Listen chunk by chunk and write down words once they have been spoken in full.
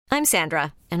I'm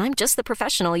Sandra, and I'm just the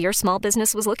professional your small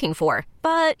business was looking for.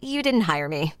 But you didn't hire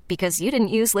me because you didn't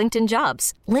use LinkedIn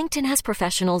Jobs. LinkedIn has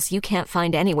professionals you can't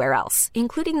find anywhere else,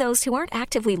 including those who aren't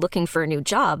actively looking for a new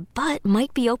job, but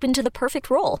might be open to the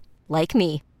perfect role, like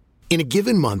me. In a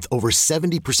given month, over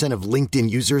 70% of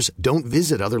LinkedIn users don't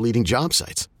visit other leading job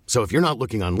sites. So if you're not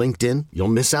looking on LinkedIn, you'll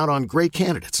miss out on great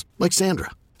candidates like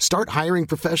Sandra. Start hiring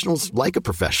professionals like a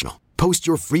professional. Post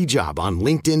your free job on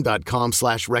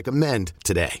linkedin.com/recommend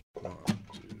today.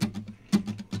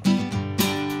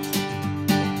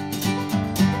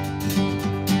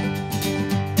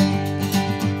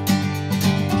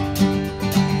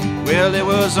 Well, it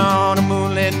was on a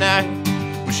moonlit night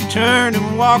when she turned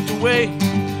and walked away.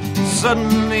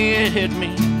 Suddenly it hit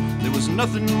me, there was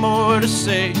nothing more to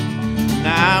say. And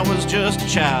I was just a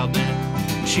child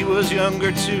then, she was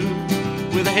younger too,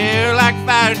 with hair like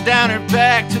fire down her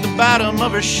back to the bottom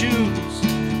of her shoes.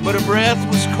 But her breath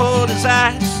was cold as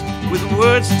ice, with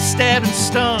words that stabbed and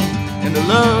stung, and the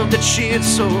love that she had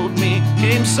sold me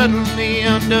came suddenly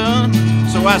undone.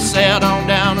 So I sailed on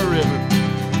down the river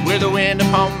with the wind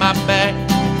upon my back,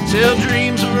 till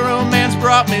dreams of romance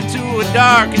brought me to a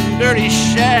dark and dirty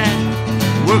shack,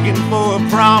 working for a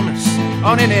promise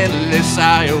on an endless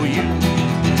IOU,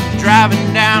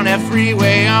 driving down that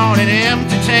freeway on an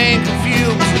empty tank of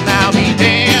fumes. And I'll be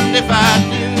damned if I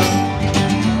do,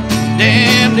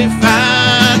 damned if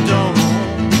I don't.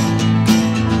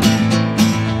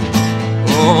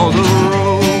 Oh, the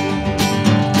road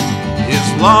is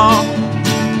long,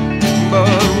 but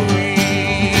we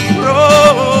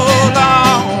roll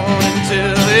on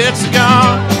until it's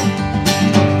gone,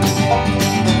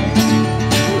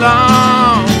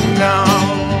 long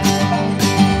gone.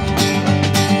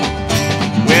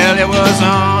 Well, it was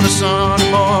on a sunny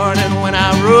morning when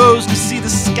I rose to see the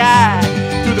sky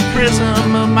through the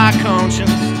prism of my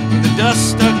conscience, with the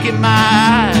dust stuck in my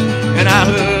eye, and I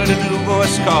heard a new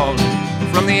voice calling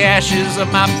from the ashes of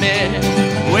my bed,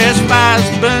 where fires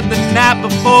burnt the night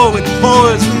before with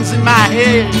poisons in my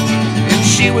head. And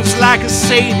she was like a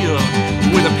savior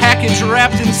with a package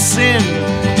wrapped in sin,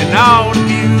 and all the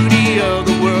beauty of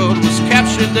the world was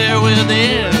captured there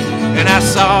within. And I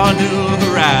saw a new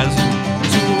horizon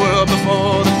to the world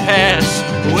before the past,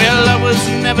 where love was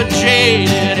never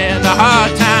jaded and the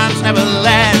hard times never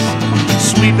last,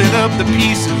 sweeping up the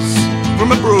pieces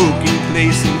from a broken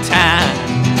place in time,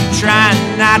 trying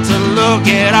not to look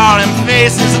at all them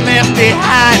faces left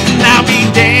behind. And I'll be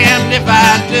damned if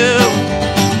I do,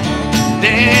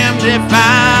 damned if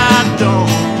I don't.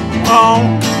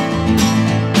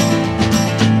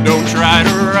 Don't try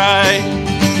to right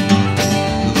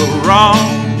the wrong,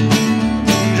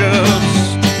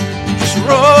 just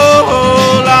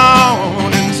roll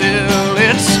on until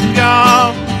it's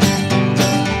gone,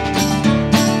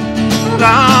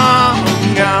 long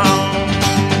gone.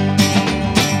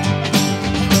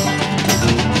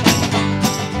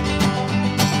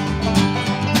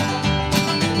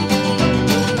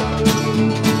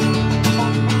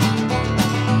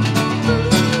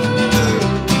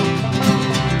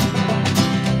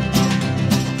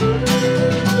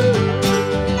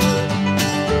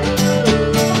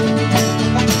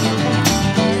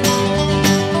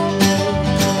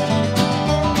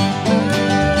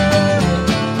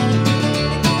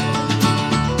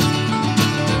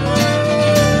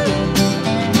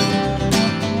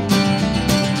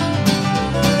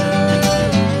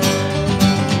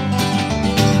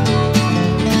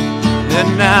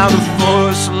 Now the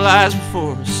forest lies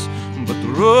before us, but the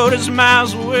road is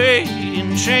miles away,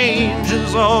 and change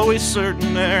is always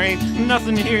certain. There ain't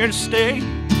nothing here to stay,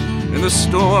 and the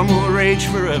storm will rage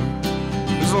forever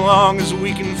as long as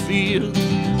we can feel.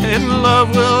 And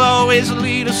love will always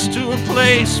lead us to a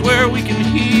place where we can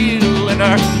heal, and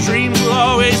our dreams will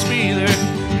always be there,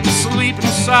 asleep in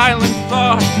silent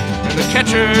thought, and the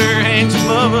catcher hangs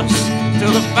above us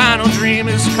till the final dream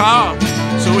is caught.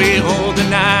 So we hold the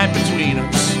night between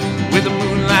us with the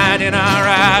moonlight in our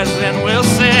eyes, and we'll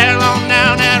sail on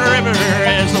down that river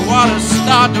as the waters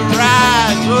start to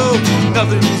rise. Oh,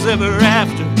 nothing's ever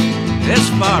after as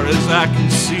far as I can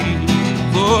see.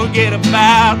 Forget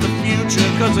about the future,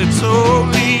 'cause it's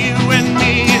only you and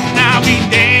me. And I'll be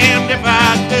damned if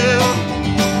I do,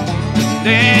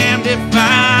 damned if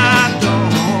I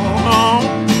don't.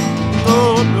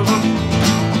 Oh, no.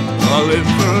 I'll live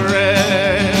forever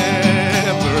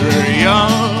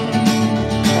young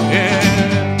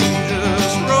and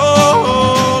just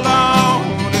roll on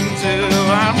until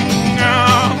I'm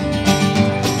gone,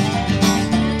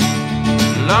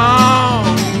 long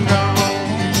gone.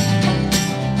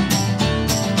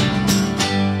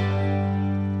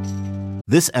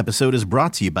 This episode is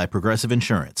brought to you by Progressive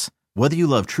Insurance. Whether you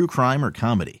love true crime or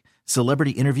comedy,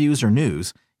 celebrity interviews or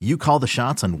news, you call the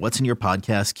shots on what's in your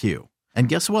podcast queue. And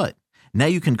guess what? Now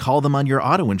you can call them on your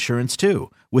auto insurance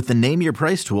too with the Name Your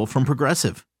Price tool from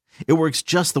Progressive. It works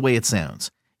just the way it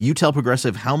sounds. You tell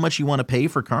Progressive how much you want to pay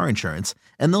for car insurance,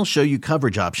 and they'll show you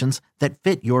coverage options that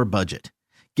fit your budget.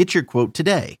 Get your quote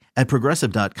today at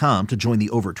Progressive.com to join the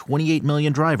over 28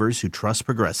 million drivers who trust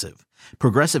Progressive.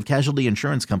 Progressive Casualty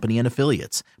Insurance Company and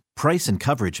Affiliates. Price and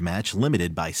coverage match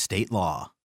limited by state law.